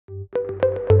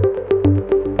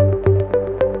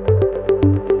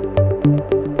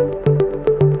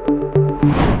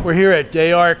We're here at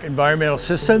Dayark Environmental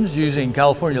Systems using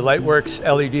California Lightworks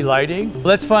LED lighting.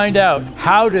 Let's find out,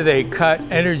 how do they cut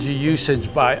energy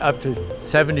usage by up to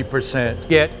 70%,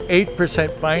 get 8%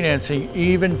 financing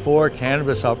even for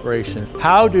cannabis operations?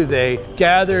 How do they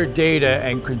gather data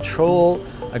and control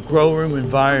a grow room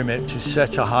environment to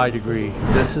such a high degree?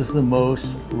 This is the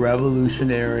most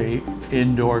revolutionary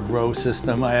indoor grow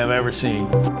system I have ever seen.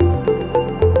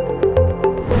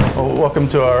 Welcome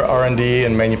to our R&D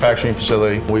and manufacturing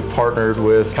facility. We've partnered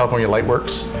with California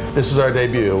Lightworks. This is our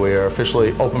debut. We are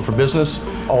officially open for business.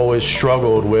 Always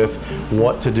struggled with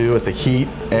what to do with the heat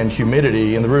and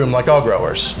humidity in the room like all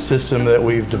growers. The system that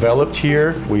we've developed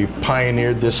here, we've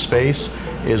pioneered this space,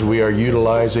 is we are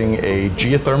utilizing a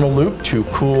geothermal loop to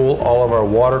cool all of our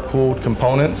water-cooled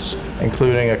components,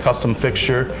 including a custom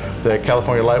fixture that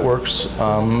California Lightworks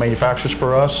manufactures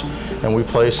for us. And we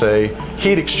place a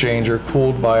heat exchanger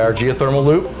cooled by our geothermal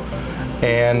loop,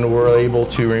 and we're able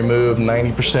to remove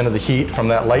 90% of the heat from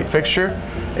that light fixture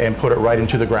and put it right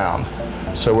into the ground.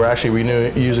 So we're actually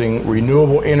using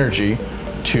renewable energy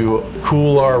to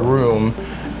cool our room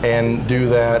and do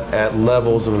that at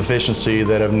levels of efficiency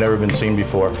that have never been seen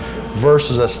before.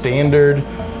 Versus a standard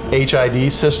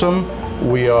HID system,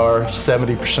 we are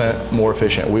 70% more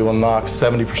efficient. We will knock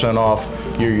 70% off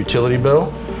your utility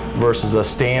bill. Versus a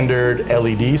standard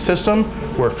LED system,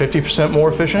 we're 50% more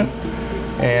efficient.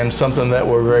 And something that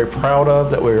we're very proud of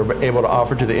that we're able to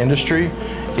offer to the industry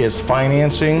is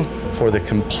financing for the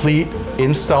complete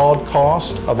installed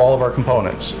cost of all of our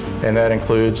components. And that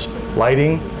includes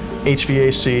lighting,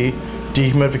 HVAC,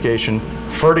 dehumidification,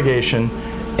 fertigation,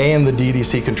 and the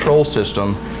DDC control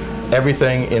system.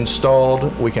 Everything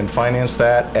installed, we can finance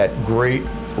that at great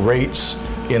rates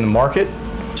in the market.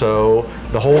 So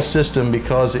the whole system,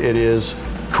 because it is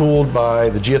cooled by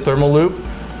the geothermal loop,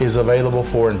 is available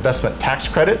for investment tax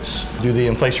credits due to the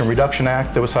Inflation Reduction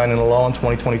Act that was signed into law in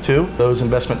 2022. Those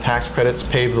investment tax credits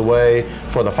pave the way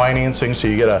for the financing, so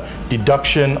you get a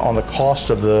deduction on the cost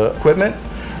of the equipment,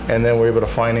 and then we're able to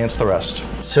finance the rest.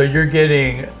 So you're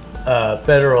getting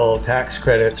federal tax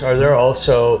credits. Are there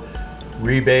also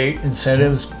rebate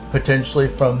incentives potentially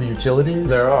from the utilities?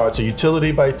 There are. It's a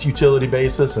utility by utility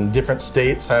basis, and different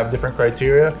states have different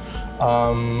criteria.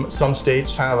 Some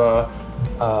states have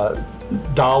a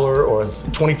dollar or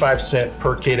 25 cents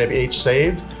per kWh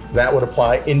saved. That would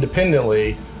apply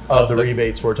independently of the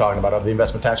rebates we're talking about, of the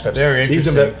investment tax credits. Very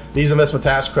interesting. These investment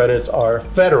tax credits are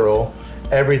federal.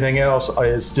 Everything else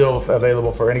is still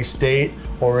available for any state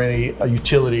or any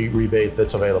utility rebate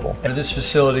that's available. In this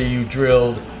facility, you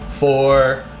drilled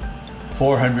 4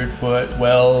 400-foot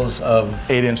wells of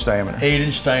 8-inch diameter.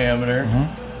 8-inch diameter.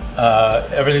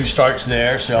 Everything starts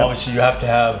there, so obviously you have to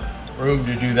have room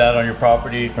to do that on your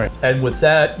property. Right. And with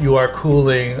that, you are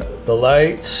cooling the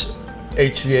lights,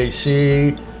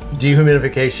 HVAC,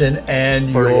 dehumidification, and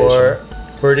your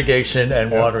fertigation and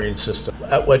watering system.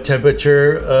 At what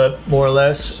temperature, more or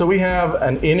less? So we have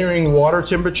an entering water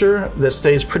temperature that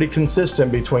stays pretty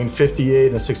consistent between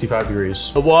 58 and 65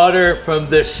 degrees. The water from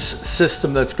this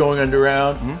system that's going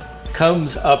underground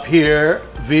comes up here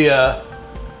via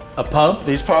a pump.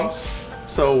 These pumps,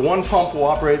 so one pump will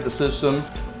operate the system.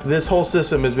 This whole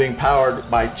system is being powered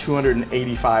by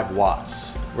 285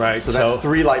 watts. Right. So that's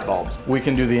 3 light bulbs. We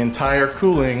can do the entire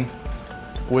cooling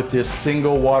with this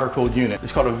single water-cooled unit.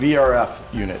 It's called a VRF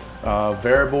unit,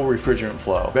 variable refrigerant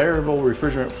flow. Variable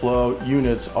refrigerant flow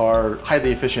units are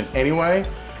highly efficient anyway.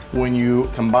 When you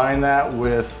combine that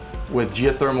with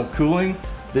geothermal cooling,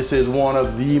 this is one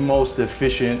of the most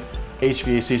efficient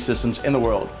HVAC systems in the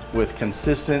world. With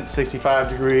consistent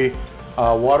 65-degree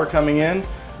water coming in,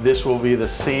 this will be the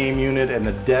same unit in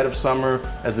the dead of summer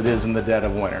as it is in the dead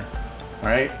of winter. All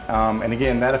right, and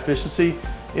again, that efficiency,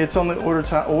 it's on the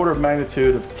order of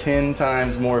magnitude of 10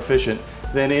 times more efficient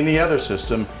than any other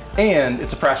system, and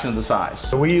it's a fraction of the size.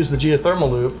 So we use the geothermal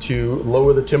loop to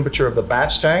lower the temperature of the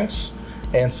batch tanks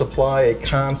and supply a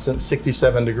constant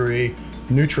 67-degree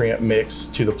nutrient mix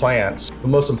to the plants. But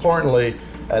most importantly,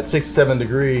 at 67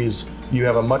 degrees, you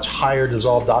have a much higher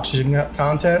dissolved oxygen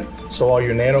content. So all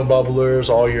your nanobubblers,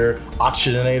 all your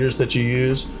oxygenators that you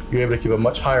use, you're able to keep a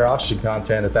much higher oxygen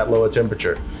content at that lower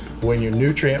temperature. When your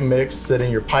nutrient mix sit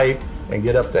in your pipe and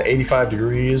get up to 85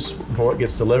 degrees before it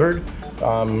gets delivered,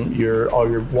 all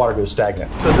your water goes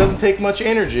stagnant. So it doesn't take much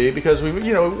energy because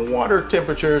water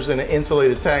temperatures in an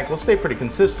insulated tank will stay pretty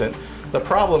consistent. The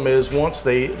problem is once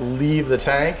they leave the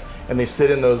tank and they sit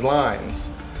in those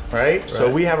lines, right? So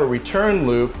we have a return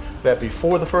loop that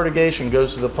before the fertigation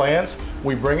goes to the plants,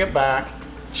 we bring it back,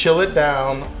 chill it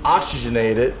down,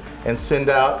 oxygenate it, and send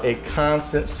out a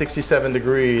constant 67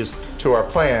 degrees to our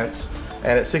plants.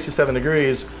 And at 67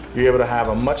 degrees, you're able to have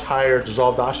a much higher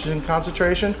dissolved oxygen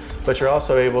concentration, but you're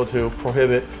also able to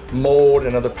prohibit mold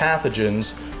and other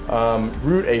pathogens,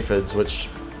 root aphids, which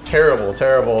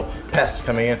terrible pests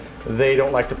coming in. They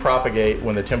don't like to propagate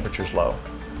when the temperature's low.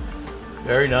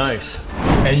 Very nice.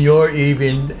 And you're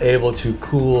even able to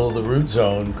cool the root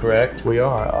zone, correct? We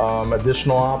are.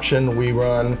 Additional option, we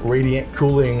run radiant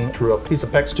cooling through a piece of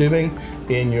PEX tubing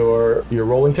in your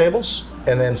rolling tables,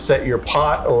 and then set your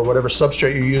pot or whatever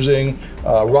substrate you're using,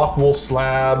 rock wool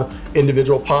slab,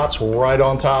 individual pots right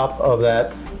on top of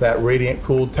that radiant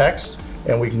cooled PEX,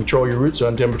 and we control your root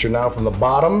zone temperature now from the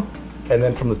bottom and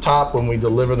then from the top when we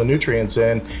deliver the nutrients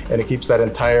in, and it keeps that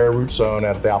entire root zone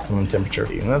at the optimum temperature.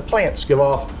 And the plants give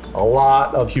off a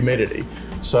lot of humidity.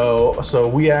 So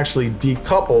we actually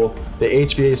decouple the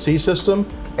HVAC system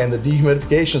and the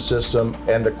dehumidification system,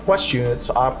 and the Quest units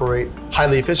operate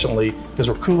highly efficiently because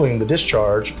we're cooling the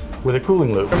discharge with a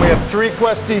cooling loop. And we have 3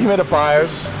 Quest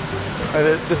dehumidifiers.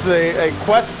 This is a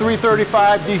Quest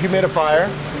 335 dehumidifier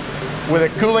with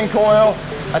a cooling coil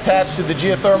attached to the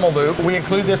geothermal loop. We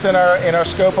include this in our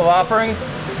scope of offering.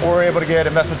 We're able to get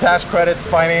investment tax credits,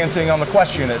 financing on the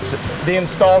Quest units. The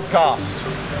installed cost.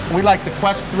 We like the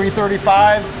Quest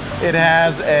 335. It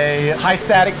has a high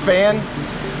static fan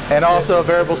and also a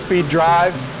variable speed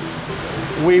drive.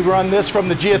 We run this from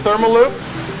the geothermal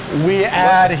loop. We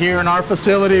add here in our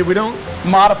facility, we don't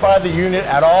modify the unit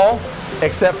at all,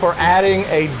 except for adding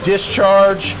a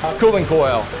discharge cooling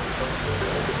coil.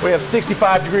 We have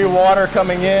 65-degree water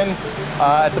coming in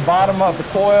at the bottom of the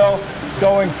coil,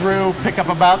 going through, pick up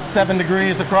about 7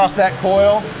 degrees across that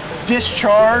coil.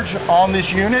 Discharge on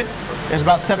this unit is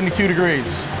about 72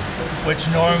 degrees. Which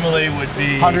normally would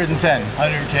be 110.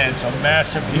 110, so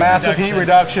massive heat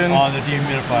reduction on the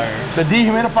dehumidifiers. The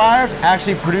dehumidifiers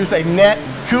actually produce a net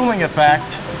cooling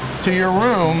effect to your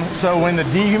room, so when the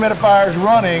dehumidifier is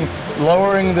running,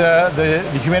 lowering the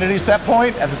humidity set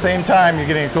point, at the same time you're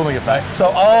getting a cooling effect. So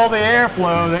all the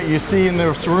airflow that you see in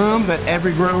this room, that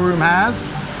every grow room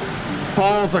has,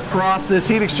 falls across this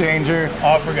heat exchanger,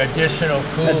 offering additional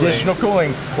cooling. Additional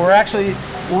cooling.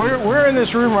 We're in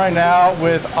this room right now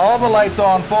with all the lights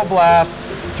on full blast,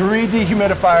 3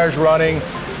 dehumidifiers running,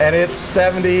 and it's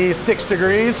 76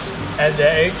 degrees. And the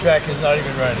HVAC is not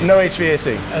even running. No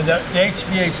HVAC. And the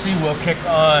HVAC will kick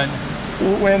on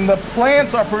when the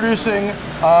plants are producing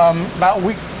about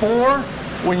week 4,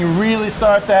 when you really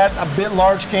start that a bit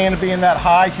large canopy and that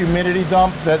high humidity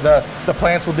dump that the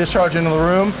plants will discharge into the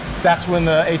room. That's when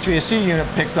the HVAC unit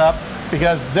picks up,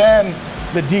 because then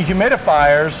the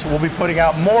dehumidifiers will be putting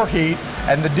out more heat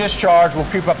and the discharge will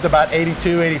creep up to about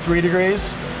 82, 83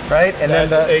 degrees, right? And then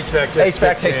the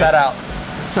HVAC takes that out.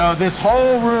 So this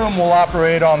whole room will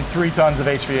operate on 3 tons of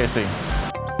HVAC.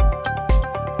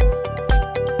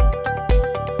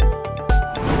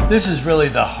 This is really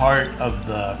the heart of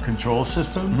the control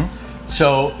system.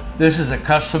 So this is a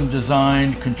custom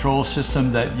designed control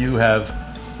system that you have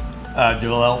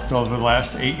developed over the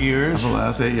last 8 years. Over the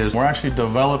last 8 years. We're actually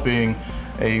developing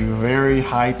a very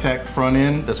high-tech front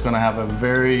end that's going to have a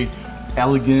very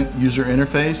elegant user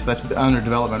interface that's under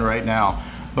development right now.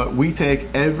 But we take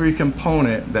every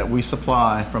component that we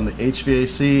supply, from the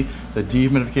HVAC, the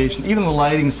dehumidification, even the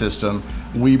lighting system,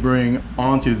 we bring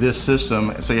onto this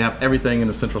system, so you have everything in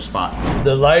a central spot.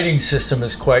 The lighting system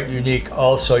is quite unique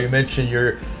also. You mentioned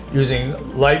you're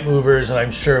using light movers, and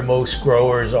I'm sure most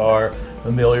growers are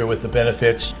familiar with the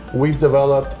benefits. We've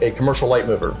developed a commercial light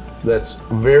mover that's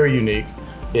very unique.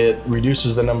 It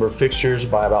reduces the number of fixtures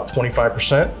by about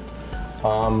 25%.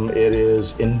 It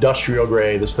is industrial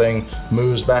grade. This thing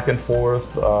moves back and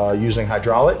forth using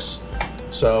hydraulics.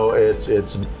 So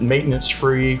it's maintenance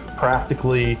free,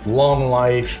 practically long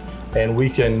life, and we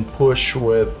can push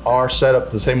with our setup,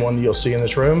 the same one you'll see in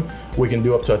this room, we can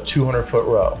do up to a 200-foot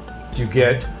row. You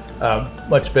get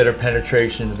much better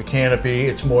penetration of the canopy.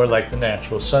 It's more like the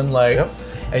natural sunlight. Yep.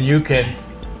 And you can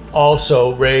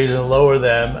also raise and lower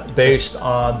them based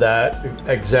on that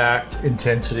exact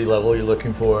intensity level you're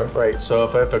looking for. Right, so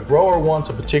if a grower wants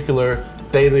a particular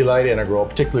daily light integral, a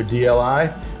particular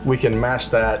DLI, we can match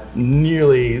that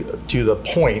nearly to the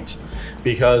point,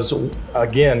 because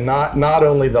again, not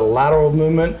only the lateral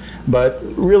movement, but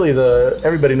really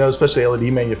everybody knows, especially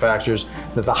LED manufacturers,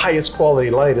 that the highest quality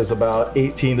light is about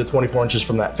 18 to 24 inches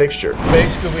from that fixture.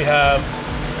 Basically, we have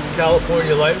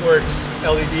California Lightworks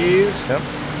LEDs. Yep.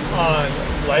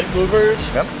 On light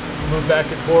movers. Yep. Move back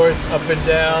and forth, up and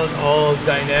down, all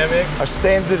dynamic. Our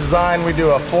standard design, we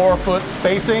do a 4-foot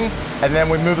spacing, and then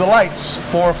we move the lights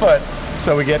 4 foot.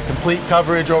 So we get complete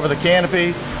coverage over the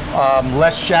canopy,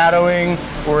 less shadowing.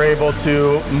 We're able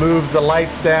to move the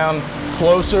lights down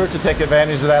closer to take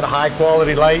advantage of that high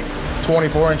quality light.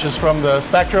 24 inches from the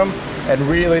spectrum and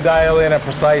really dial in a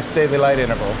precise daily light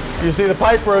interval. You see the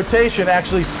pipe rotation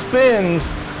actually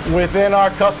spins within our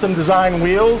custom design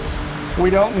wheels. We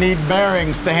don't need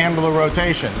bearings to handle the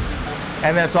rotation.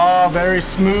 And that's all very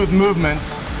smooth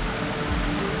movement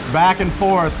back and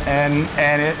forth, and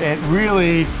it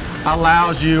really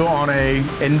allows you on a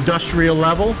industrial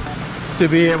level to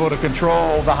be able to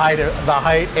control the height and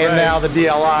right. Now the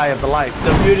DLI of the lights.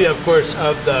 The beauty, of course,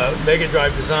 of the Mega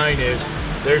Drive design is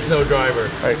there's no driver.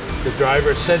 Right. The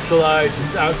driver is centralized,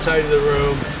 it's outside of the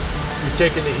room. You're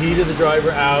taking the heat of the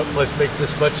driver out, plus makes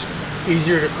this much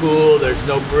easier to cool. There's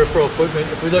no peripheral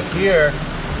equipment. If we look here,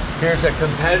 here's a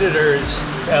competitor's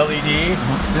LED.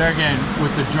 There again,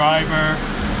 with the driver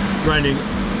running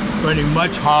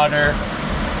much hotter.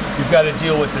 You've got to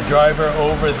deal with the driver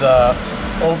over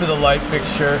the light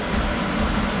fixture.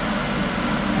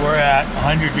 We're at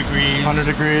 100 degrees. 100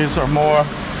 degrees or more.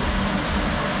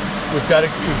 We've got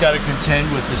to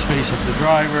contend with the space of the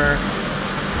driver.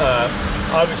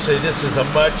 Obviously, this is a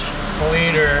much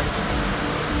cleaner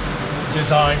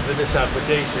design for this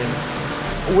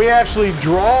application. We actually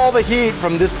draw the heat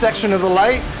from this section of the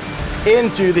light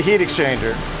into the heat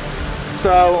exchanger.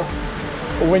 So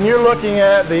when you're looking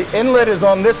at the inlet is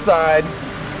on this side,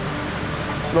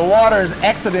 the water is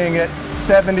exiting at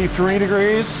 73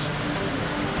 degrees,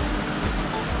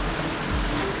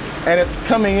 and it's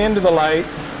coming into the light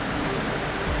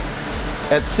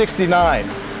at 69.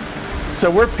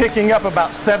 So we're picking up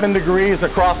about 7 degrees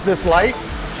across this light,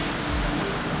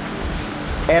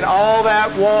 and all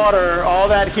that water, all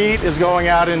that heat is going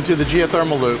out into the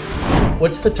geothermal loop.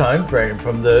 What's the time frame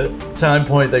from the time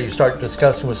point that you start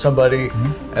discussing with somebody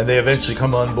and they eventually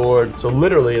come on board? So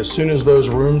literally, as soon as those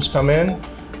rooms come in,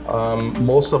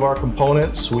 most of our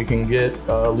components, we can get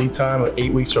lead time of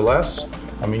 8 weeks or less.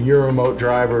 I mean, your remote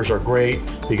drivers are great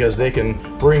because they can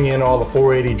bring in all the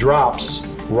 480 drops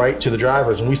right to the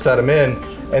drivers, and we set them in,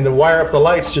 and to wire up the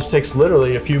lights just takes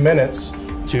literally a few minutes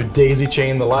to daisy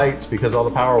chain the lights because all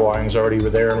the power wiring is already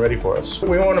there and ready for us.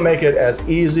 We want to make it as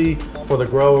easy for the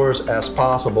growers as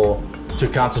possible to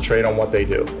concentrate on what they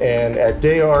do. And at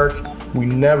DayArk, we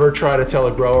never try to tell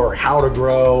a grower how to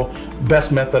grow,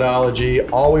 best methodology.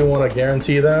 All we want to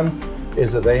guarantee them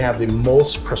is that they have the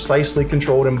most precisely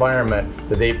controlled environment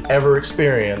that they've ever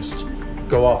experienced.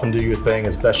 Go off and do your thing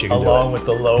as best you can do it. Along with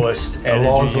the lowest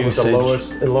energy usage.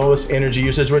 With the lowest energy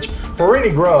usage, which for any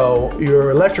grow,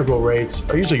 your electrical rates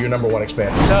are usually your #1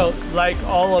 expense. So, like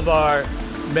all of our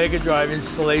Mega Drive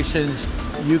installations,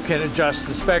 you can adjust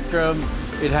the spectrum.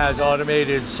 It has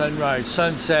automated sunrise,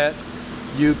 sunset.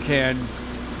 You can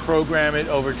program it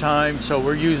over time, so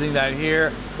we're using that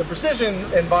here. The precision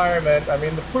environment, I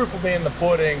mean, the proof will be in the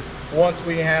pudding once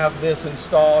we have this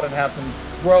installed and have some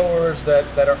growers that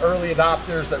are early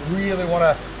adopters that really want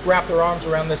to wrap their arms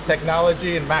around this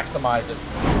technology and maximize it.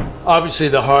 Obviously,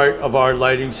 the heart of our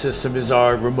lighting system is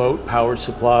our remote power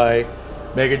supply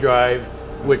Mega Drive,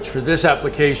 which for this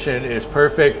application is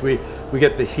perfect. We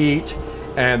get the heat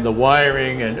and the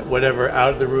wiring and whatever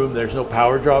out of the room. There's no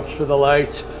power drops for the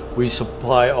lights. We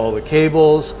supply all the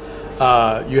cables.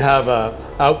 You have a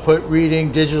output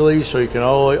reading digitally, so you can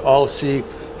all see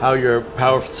how your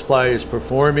power supply is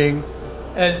performing.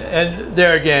 And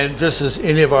there again, just as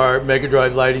any of our Mega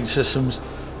Drive lighting systems,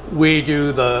 we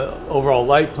do the overall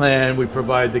light plan, we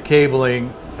provide the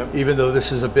cabling. Yep. Even though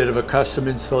this is a bit of a custom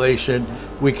installation,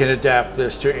 we can adapt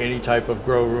this to any type of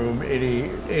grow room,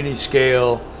 any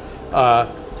scale.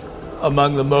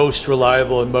 Among the most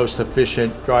reliable and most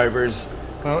efficient drivers.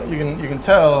 Well, you can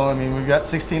tell, I mean, we've got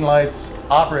 16 lights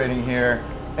operating here,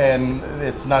 and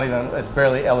it's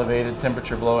barely elevated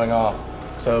temperature blowing off.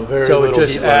 So it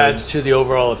just adds to the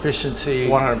overall efficiency.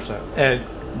 100%. And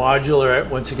modular,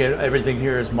 once again, everything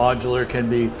here is modular, can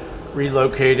be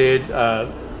relocated,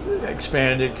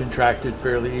 expanded, contracted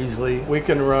fairly easily. We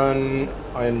can run,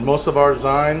 in most of our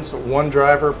designs, 1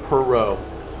 driver per row,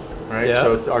 right? Yeah.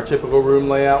 So our typical room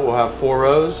layout will have 4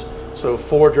 rows, so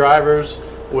 4 drivers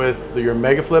with your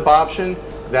Mega Flip option.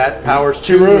 That powers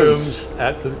 2 rooms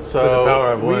at the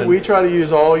power of 1. We try to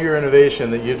use all your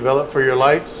innovation that you develop for your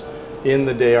lights in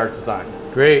the DayArk design.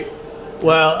 Great.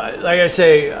 Well, like I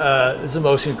say, this is the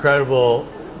most incredible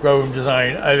grow room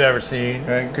design I've ever seen.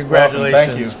 Okay.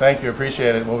 Congratulations. Welcome. Thank you.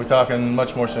 Appreciate it. We'll be talking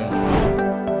much more soon.